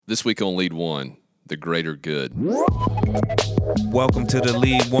This week on Lead One, the greater good. Welcome to the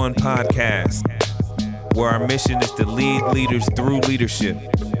Lead One podcast, where our mission is to lead leaders through leadership.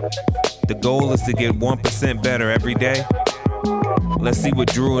 The goal is to get 1% better every day. Let's see what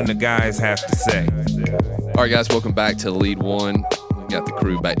Drew and the guys have to say. All right, guys, welcome back to Lead One. We got the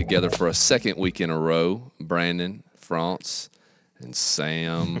crew back together for a second week in a row. Brandon, France, and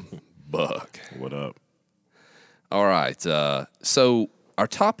Sam Buck. What up? All right, so our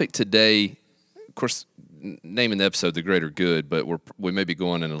topic today, of course, naming the episode The Greater Good, but we may be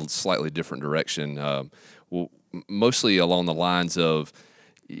going in a slightly different direction. Mostly along the lines of,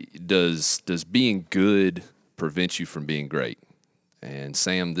 does being good prevent you from being great? And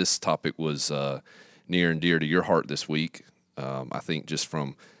Sam, this topic was near and dear to your heart this week. I think just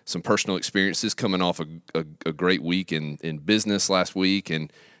from some personal experiences coming off a great week in business last week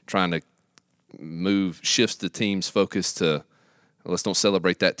and trying to shifts the team's focus to, let's don't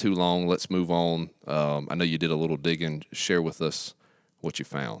celebrate that too long. Let's move on. I know you did a little digging. Share with us what you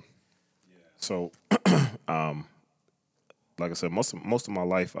found. So, like I said, most of my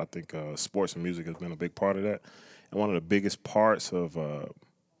life, I think sports and music has been a big part of that. And one of the biggest parts of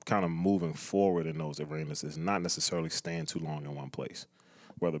kind of moving forward in those arenas is not necessarily staying too long in one place,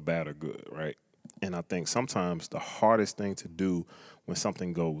 whether bad or good, right? And I think sometimes the hardest thing to do when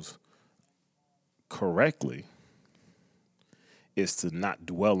something goes correctly is to not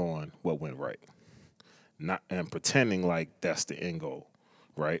dwell on what went right, and pretending like that's the end goal,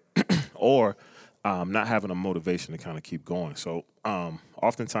 right? Or not having a motivation to kind of keep going. So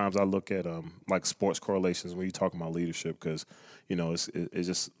oftentimes I look at like sports correlations when you're talking about leadership, because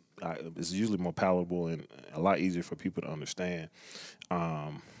it's usually more palatable and a lot easier for people to understand.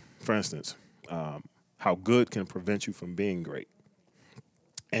 For instance, how good can prevent you from being great.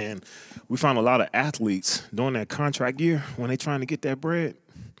 And we found a lot of athletes during that contract year, when they're trying to get that bread,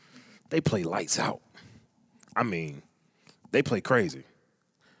 they play lights out. I mean, they play crazy.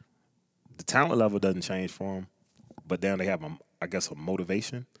 The talent level doesn't change for them, but then they have, a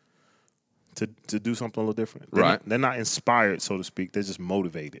motivation to do something a little different. They're not inspired, so to speak. They're just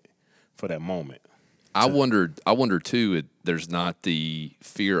motivated for that moment. I wondered too, there's not the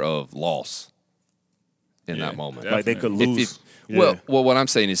fear of loss in that moment. Definitely. Like they could lose. Well, what I'm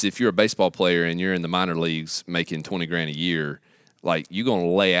saying is, if you're a baseball player and you're in the minor leagues making $20,000 a year, like, you're going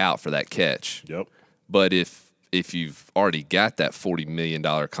to lay out for that catch. Yep. But if you've already got that $40 million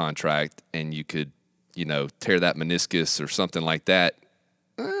contract and you could, tear that meniscus or something like that,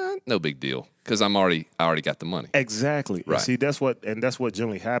 no big deal, because I already got the money. Exactly. Right. See, that's what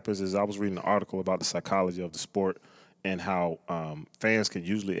generally happens. Is I was reading an article about the psychology of the sport and how fans can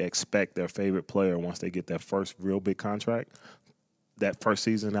usually expect their favorite player, once they get that first real big contract, that first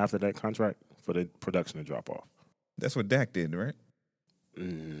season after that contract, for the production to drop off. That's what Dak did, right?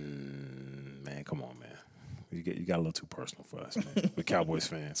 Man, come on, man. You got a little too personal for us, man. We're Cowboys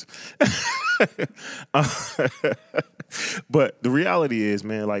fans. But the reality is,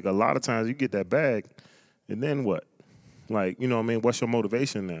 man, like, a lot of times you get that bag, and then what? Like, what's your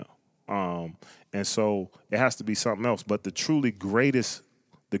motivation now? And so it has to be something else. But the truly greatest,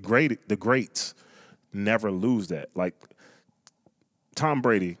 the greats never lose that. Like Tom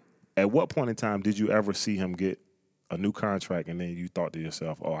Brady, at what point in time did you ever see him get a new contract and then you thought to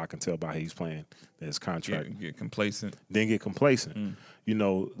yourself, oh, I can tell by how he's playing that his contract. Get complacent. Then get complacent.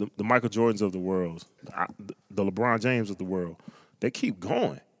 The Michael Jordans of the world, the LeBron James of the world, they keep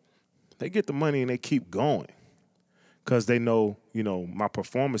going. They get the money and they keep going. Because they know, my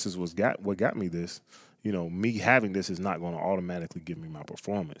performances what got me this. Me having this is not going to automatically give me my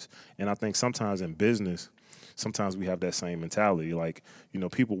performance. And I think sometimes in business, we have that same mentality. Like,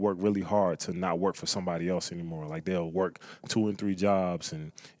 people work really hard to not work for somebody else anymore. Like, they'll work 2 and 3 jobs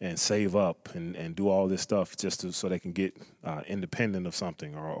and save up and do all this stuff just so they can get independent of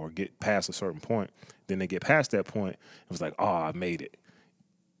something or get past a certain point. Then they get past that point, it was like, oh, I made it.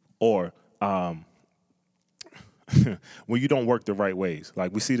 Or when you don't work the right ways.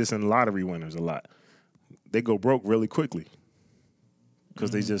 Like, we see this in lottery winners a lot. They go broke really quickly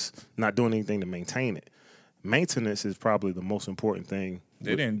because they just not doing anything to maintain it. Maintenance is probably the most important thing.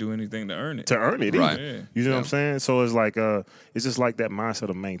 They didn't do anything to earn it. Right. Yeah. You know what I'm saying? So it's like it's just like that mindset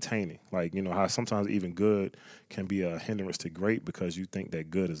of maintaining. Like, how sometimes even good can be a hindrance to great because you think that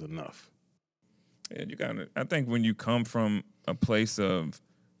good is enough. Yeah, I think when you come from a place of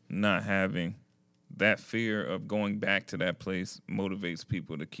not having that fear of going back to that place, motivates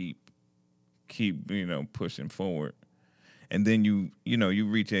people to keep pushing forward. And then you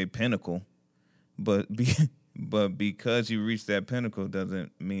reach a pinnacle, but But because you reach that pinnacle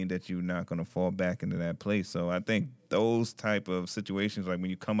doesn't mean that you're not going to fall back into that place. So I think those type of situations, like when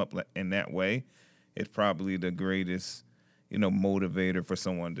you come up in that way, it's probably the greatest, motivator for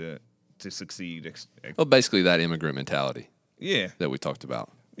someone to succeed. Well, basically that immigrant mentality Yeah. that we talked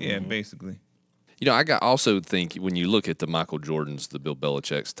about. Yeah, basically. Also think when you look at the Michael Jordans, the Bill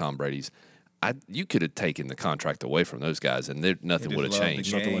Belichick's, Tom Brady's, you could have taken the contract away from those guys, and nothing would have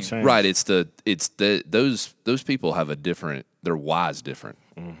changed. Nothing would change. Right? Those people have their why's different.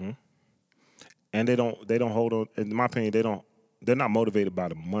 Mm-hmm. And they don't hold on. In my opinion, they're not motivated by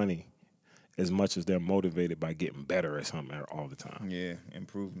the money as much as they're motivated by getting better at something all the time. Yeah,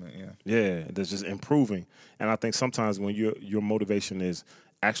 improvement. Yeah. Yeah, there's just improving, and I think sometimes when your motivation is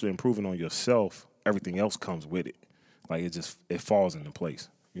actually improving on yourself, everything else comes with it. Like it falls into place.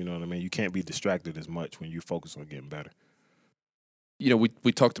 You know what I mean? You can't be distracted as much when you focus on getting better.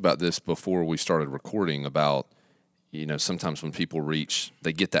 We talked about this before we started recording about, sometimes when people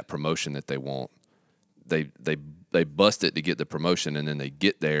they get that promotion that they want, they bust it to get the promotion, and then they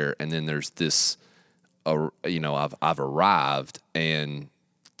get there, and then there's this, I've arrived, and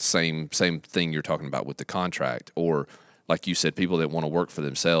same thing you're talking about with the contract, or like you said, people that want to work for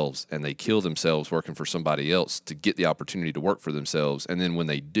themselves and they kill themselves working for somebody else to get the opportunity to work for themselves. And then when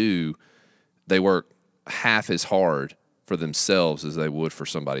they do, they work half as hard for themselves as they would for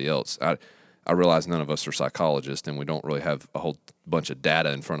somebody else. I realize none of us are psychologists and we don't really have a whole bunch of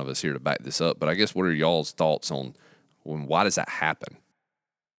data in front of us here to back this up. But I guess what are y'all's thoughts on why does that happen?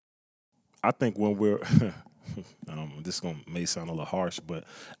 I think when we're this may sound a little harsh, but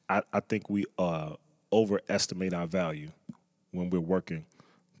I think we overestimate our value when we're working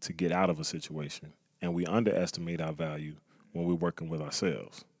to get out of a situation, and we underestimate our value when we're working with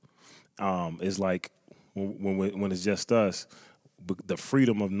ourselves. It's like when it's just us, the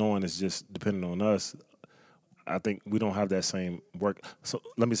freedom of knowing is just dependent on us. I think we don't have that same work. So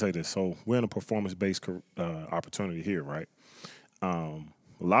let me say this. So we're in a performance-based opportunity here, right? A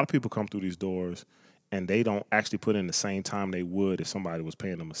lot of people come through these doors and they don't actually put in the same time they would if somebody was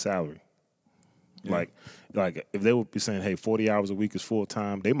paying them a salary. Yeah. Like if they would be saying, hey, 40 hours a week is full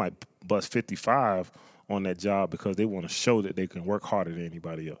time, they might bust 55 on that job because they want to show that they can work harder than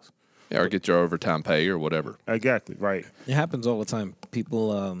anybody else. Yeah, or get your overtime pay or whatever. Exactly, right. It happens all the time.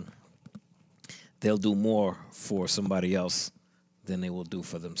 People, they'll do more for somebody else than they will do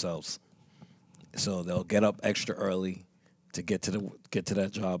for themselves. So they'll get up extra early to get to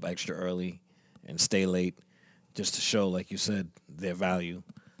that job extra early and stay late just to show, like you said, their value.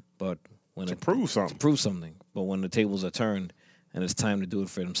 But when to prove something. But when the tables are turned and it's time to do it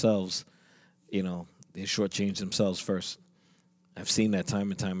for themselves, they shortchange themselves first. I've seen that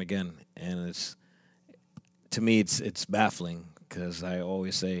time and time again, and to me it's baffling because I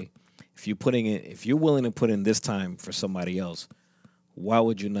always say, if you're willing to put in this time for somebody else, why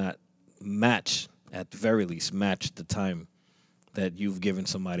would you not at the very least match the time that you've given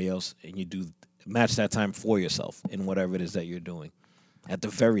somebody else, and you do match that time for yourself in whatever it is that you're doing, at the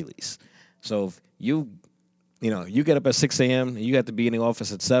very least. So if you get up at 6 a.m. and you have to be in the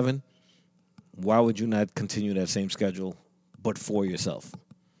office at 7, why would you not continue that same schedule, but for yourself?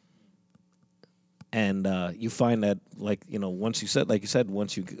 And you find that, once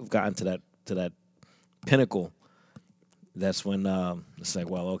you've gotten to that pinnacle, that's when it's like,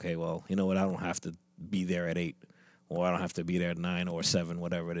 well, okay, well, you know what? I don't have to be there at 8, or I don't have to be there at 9 or 7,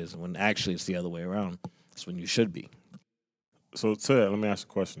 whatever it is. When actually it's the other way around. It's when you should be. So, Ted, let me ask you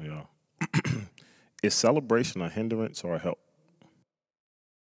a question, y'all. Is celebration a hindrance or a help?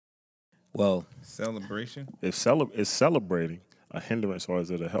 Well, celebration? Is celebrating a hindrance or is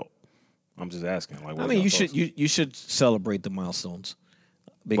it a help? I'm just asking. You should celebrate the milestones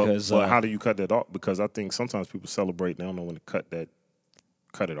because. But how do you cut that off? Because I think sometimes people celebrate, they don't know when to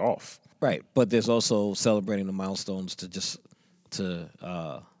cut it off. Right, but there's also celebrating the milestones to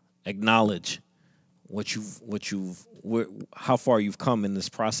acknowledge how far you've come in this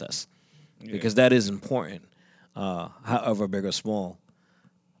process, because that is important, however big or small.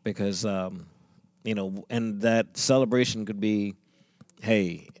 Because and that celebration could be,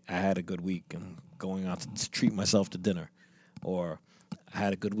 hey, I had a good week. I'm going out to treat myself to dinner, or I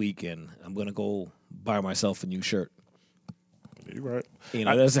had a good weekend. I'm gonna go buy myself a new shirt. You're right. It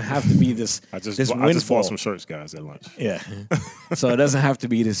doesn't have to be this. I just windfall. bought some shirts, guys, at lunch. Yeah. So it doesn't have to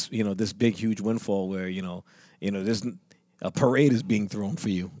be this, this big, huge windfall where there's a parade is being thrown for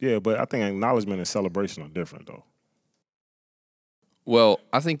you. Yeah, but I think acknowledgement and celebration are different, though. Well,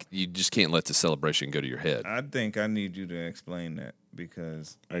 I think you just can't let the celebration go to your head. I think I need you to explain that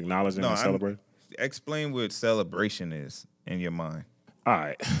because acknowledging and celebrating. Explain what celebration is in your mind. All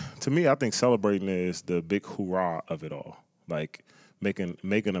right. To me, I think celebrating is the big hoorah of it all. Like making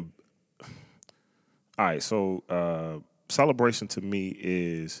a. All right. So celebration to me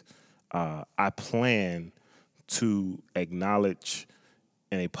is I plan to acknowledge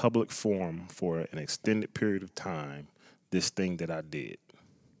in a public forum for an extended period of time this thing that I did.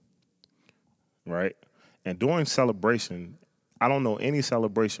 Right? And during celebration, I don't know any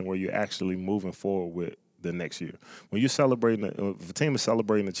celebration where you're actually moving forward with the next year. When you're celebrating, if a team is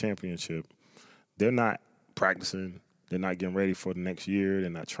celebrating a championship, they're not practicing, they're not getting ready for the next year, they're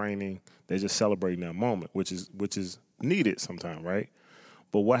not training, they're just celebrating that moment, which is needed sometimes, right?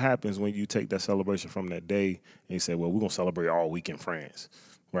 But what happens when you take that celebration from that day and you say, well, we're going to celebrate all week in France,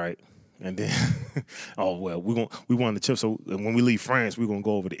 right? And then, oh, well, we won the chip, so when we leave France, we're going to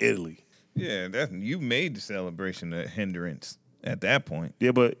go over to Italy. Yeah, you made the celebration a hindrance at that point.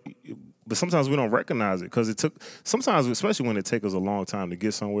 Yeah, but sometimes we don't recognize it because it took, sometimes, especially when it takes us a long time to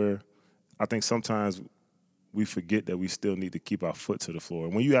get somewhere, I think sometimes we forget that we still need to keep our foot to the floor.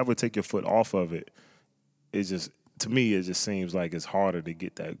 And when you ever take your foot off of it, it just, to me, it just seems like it's harder to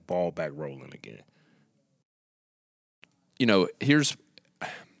get that ball back rolling again. You know, I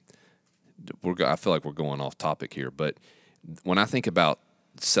feel like we're going off topic here, but when I think about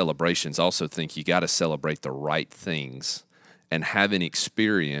celebrations, I also think you got to celebrate the right things, and having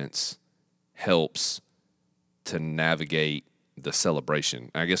experience helps to navigate the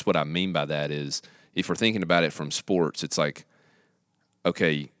celebration. I guess what I mean by that is, if we're thinking about it from sports, it's like,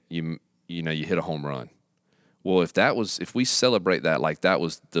 okay, you hit a home run. Well, if we celebrate that like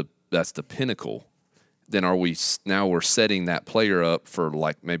that's the pinnacle, then we're setting that player up for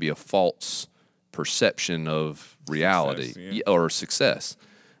like maybe a false perception of reality or success.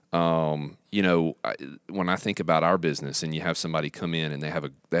 When I think about our business and you have somebody come in and they have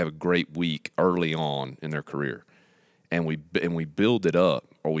a great week early on in their career, and we build it up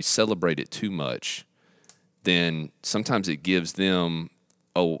or we celebrate it too much, then sometimes it gives them,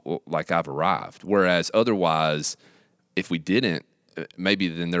 like I've arrived. Whereas otherwise, if we didn't, maybe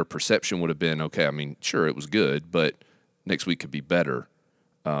then their perception would have been, okay, I mean, sure, it was good, but next week could be better.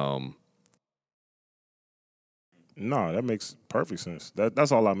 No, that makes perfect sense.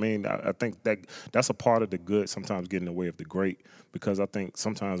 That's all I mean. I think that's a part of the good sometimes get in the way of the great, because I think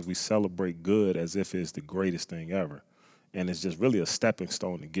sometimes we celebrate good as if it's the greatest thing ever. And it's just really a stepping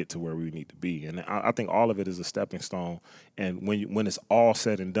stone to get to where we need to be. And I think all of it is a stepping stone. And when it's all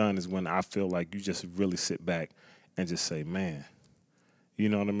said and done is when I feel like you just really sit back and just say, man, you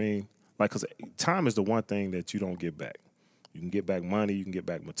know what I mean? Like, because time is the one thing that you don't get back. You can get back money. You can get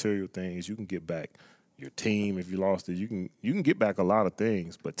back material things. You can get back your team if you lost it. You can get back a lot of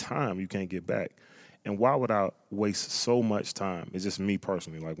things, but time you can't get back. And why would I waste so much time? It's just me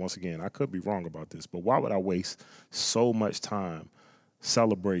personally. Like, once again, I could be wrong about this, but why would I waste so much time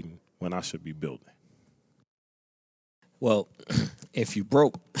celebrating when I should be building? Well, if you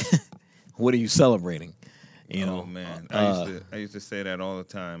broke, what are you celebrating? You know, man, I used to say that all the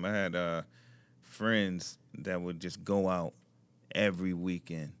time. I had friends that would just go out every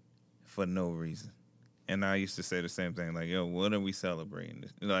weekend for no reason. And I used to say the same thing, like, yo, what are we celebrating?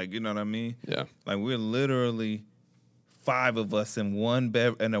 Like, you know what I mean? Yeah. Like, we're literally 5 of us in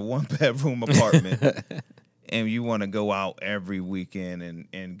in a one-bedroom apartment, and you want to go out every weekend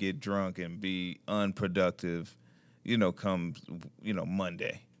and get drunk and be unproductive, come,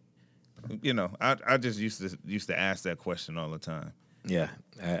 Monday. I just used to ask that question all the time. Yeah,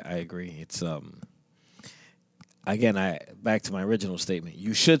 I agree. It's again, back to my original statement.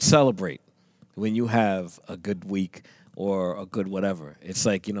 You should celebrate when you have a good week or a good whatever. It's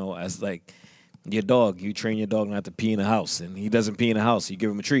like, as like your dog, you train your dog not to pee in the house, and he doesn't pee in the house, you give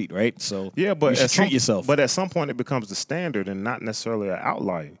him a treat, right? So yeah, but you should treat yourself. But at some point, it becomes the standard and not necessarily an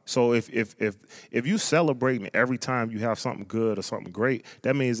outlier. So if you celebrating every time you have something good or something great,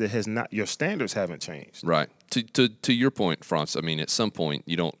 that means it has not, your standards haven't changed. Right. To your point, Franz, I mean, at some point,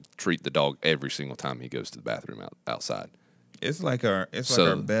 you don't treat the dog every single time he goes to the bathroom outside. It's like our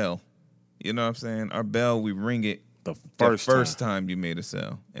bell. You know what I'm saying? Our bell, we ring it the first time you made a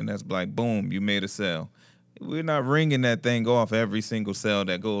sale. And that's like, boom, you made a sale. We're not ringing that thing off every single sale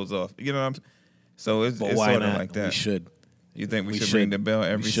that goes off. You know what I'm saying? So it's sort of like that. We should. You think we should ring the bell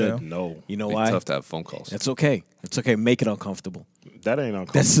every sale? No. You know It'd be why? tough to have phone calls. It's okay. It's okay. Make it uncomfortable. That ain't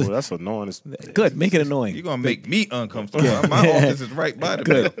uncomfortable. That's annoying. Good. Make it annoying. You're going to make me uncomfortable. My office is right by the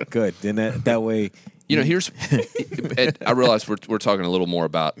bell. Good. Then that way... Here's, I realize we're talking a little more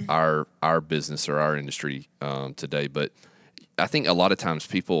about our business or our industry today, but I think a lot of times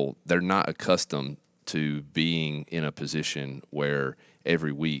people, they're not accustomed to being in a position where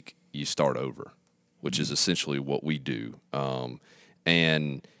every week you start over, which is essentially what we do.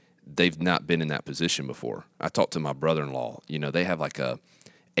 and they've not been in that position before. I talked to my brother-in-law. You know, they have like a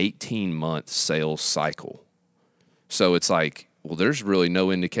 18-month sales cycle. So it's like, well, there's really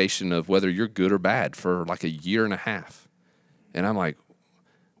no indication of whether you're good or bad for like a year and a half. And I'm like,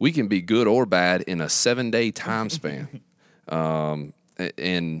 we can be good or bad in a 7-day time span.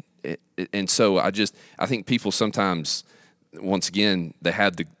 And so I think people sometimes, once again, they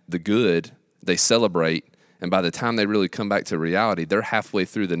have the good, they celebrate, and by the time they really come back to reality, they're halfway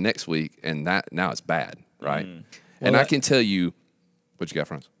through the next week, and now it's bad, right? And I can tell you, what you got,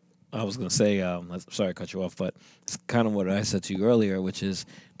 Franz? I was going to say, sorry to cut you off, but it's kind of what I said to you earlier, which is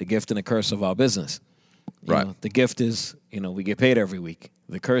the gift and the curse of our business. You Right. know, the gift is, we get paid every week.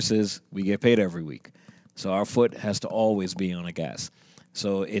 The curse is we get paid every week. So our foot has to always be on the gas.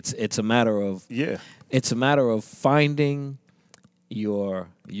 So it's a matter of it's a matter of finding your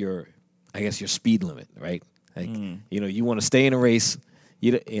I guess your speed limit, right? Like you want to stay in a race.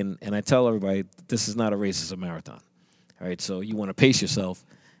 And I tell everybody this is not a race; it's a marathon. All right, so you want to pace yourself,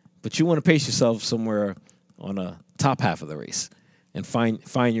 but you want to pace yourself somewhere on the top half of the race and find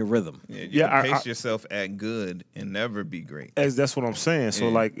your rhythm. Yeah, pace yourself at good and never be great. That's what I'm saying. So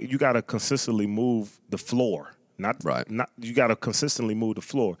like you got to consistently move the floor. Not you got to consistently move the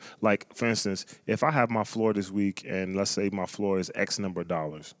floor. Like for instance, if I have my floor this week and let's say my floor is X number of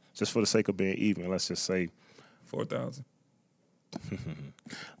dollars, just for the sake of being even, let's just say 4,000.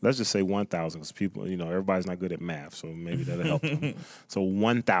 Let's just say 1,000 because people, everybody's not good at math, so maybe that'll help them. So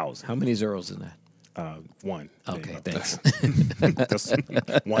 1,000. How many zeros in that? One. Okay, thanks. That's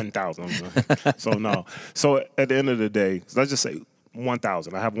 1,000. So no. So at the end of the day, let's just say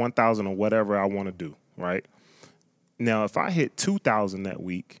 1,000. I have 1,000 on whatever I want to do, right? Now, if I hit 2,000 that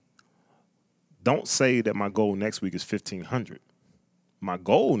week, don't say that my goal next week is 1,500. My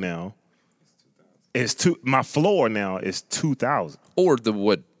goal now is my floor now is 2,000. Or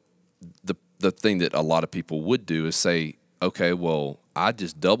the thing that a lot of people would do is say, okay, well, I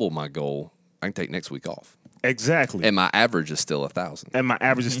just double my goal. I can take next week off. Exactly. And my average is still 1,000. And my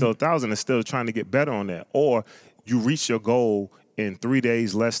average is still 1,000 and still trying to get better on that. Or you reach your goal in 3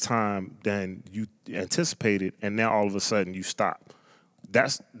 days less time than you anticipated, and now all of a sudden you stop.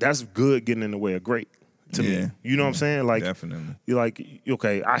 That's good getting in the way of great to me. You know what I'm saying? Like Definitely. You're like,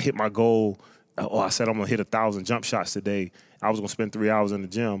 okay, I hit my goal. Oh, I said I'm gonna hit 1,000 jump shots today. I was gonna spend 3 hours in the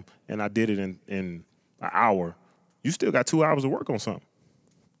gym, and I did it in an hour. You still got 2 hours to work on something.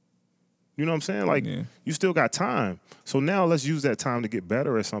 You know what I'm saying? Like, you still got time. So now let's use that time to get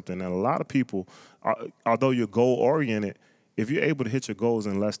better at something. And a lot of people, although you're goal-oriented, if you're able to hit your goals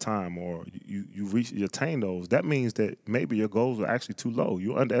in less time or you attain those, that means that maybe your goals are actually too low.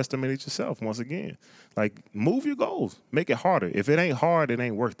 You underestimated yourself once again. Like, move your goals. Make it harder. If it ain't hard, it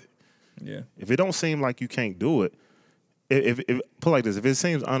ain't worth it. Yeah. If it don't seem like you can't do it, if put it like this, if it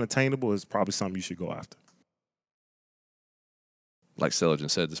seems unattainable, it's probably something you should go after. Like Seligen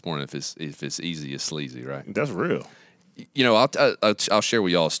said this morning, if it's easy, it's sleazy, right? That's real. I'll share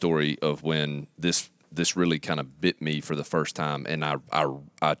with y'all a story of when this really kind of bit me for the first time, and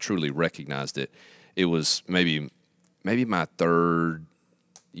I truly recognized it. It was maybe my third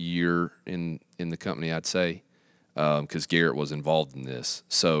year in the company, I'd say, because Garrett was involved in this.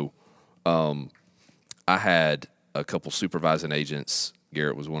 So I had a couple supervising agents.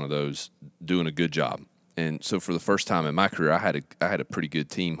 Garrett was one of those, doing a good job. And so for the first time in my career, I had a pretty good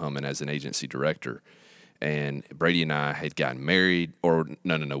team humming as an agency director. And Brady and I had gotten married, or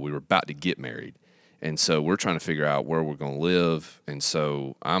no, we were about to get married. And so we're trying to figure out where we're going to live. And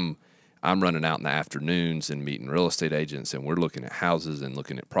so I'm running out in the afternoons and meeting real estate agents, and we're looking at houses and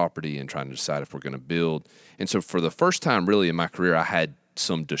looking at property and trying to decide if we're going to build. And so for the first time really in my career, I had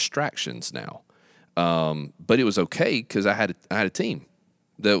some distractions now. But it was okay because I had a team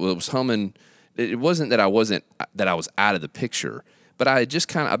that was humming. It wasn't that I was out of the picture, but I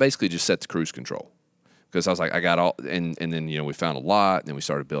basically just set the cruise control. Because I was like, I got all, and then, we found a lot, and then we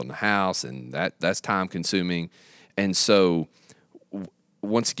started building a house, and that's time consuming. And so,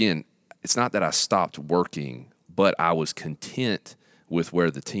 once again, it's not that I stopped working, but I was content with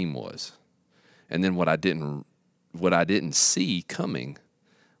where the team was. And then what I didn't see coming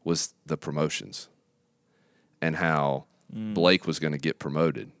was the promotions and how Blake was going to get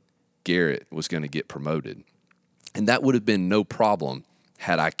promoted. Garrett was going to get promoted. And that would have been no problem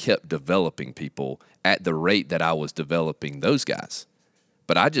had I kept developing people at the rate that I was developing those guys.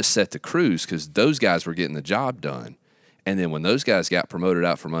 But I just set the cruise because those guys were getting the job done. And then when those guys got promoted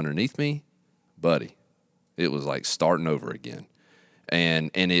out from underneath me, buddy, it was like starting over again.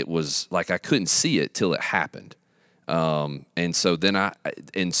 And it was like I couldn't see it till it happened. And so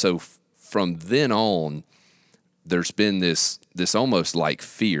from then on, there's been this almost like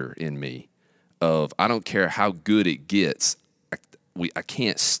fear in me of I don't care how good it gets, I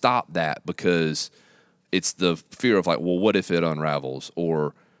can't stop that because it's the fear of like, well, what if it unravels?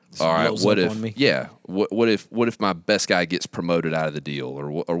 Or all right, what if what if my best guy gets promoted out of the deal,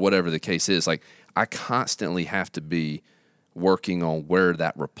 or whatever the case is? Like, I constantly have to be working on where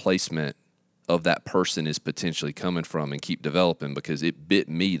that replacement of that person is potentially coming from and keep developing, because it bit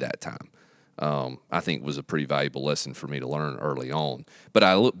me that time. I think was a pretty valuable lesson for me to learn early on. But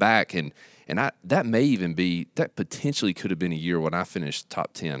I look back and that may even be, that potentially could have been a year when I finished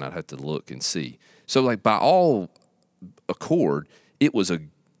top 10. I'd have to look and see. So like by all accord, it was a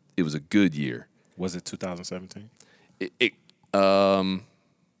good year. Was it 2017?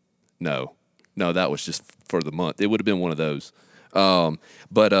 No, that was just for the month. It would have been one of those. But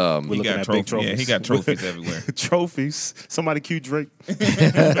he got trophies. Yeah, he got trophies everywhere. Trophies. Somebody cue Drake.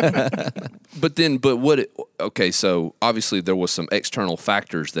 Okay, so obviously there was some external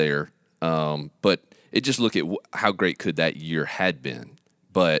factors there. But it just look at how great could that year had been.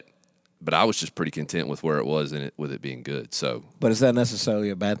 But I was just pretty content with where it was and with it being good. So, but is that necessarily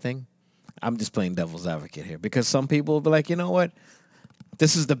a bad thing? I'm just playing devil's advocate here, because some people will be like, you know what,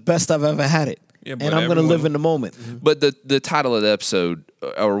 this is the best I've ever had it, and I'm going to live in the moment. But the title of the episode,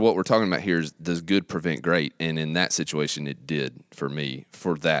 or what we're talking about here, is does good prevent great? And in that situation, it did for me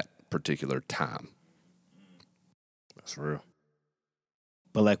for that particular time. That's real.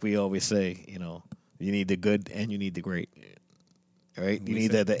 But like we always say, you need the good and you need the great. Right? You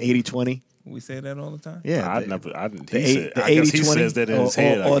need the 80-20. We say that all the time. Yeah, I guess he says that in his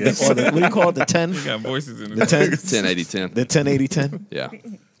head. Or what do you call it? The 10. We got voices in the 10. 10-80-10. The 10-80-10. Yeah.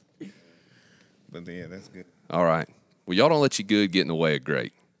 But yeah, that's good. All right. Well, y'all don't let you good get in the way of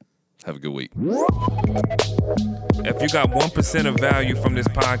great. Have a good week. If you got 1% of value from this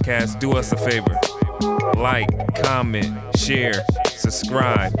podcast, do us a favor. Like, comment, share,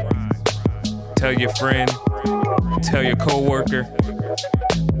 subscribe. Tell your friend. Tell your coworker.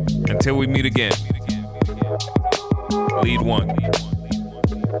 Until we meet again. Lead one.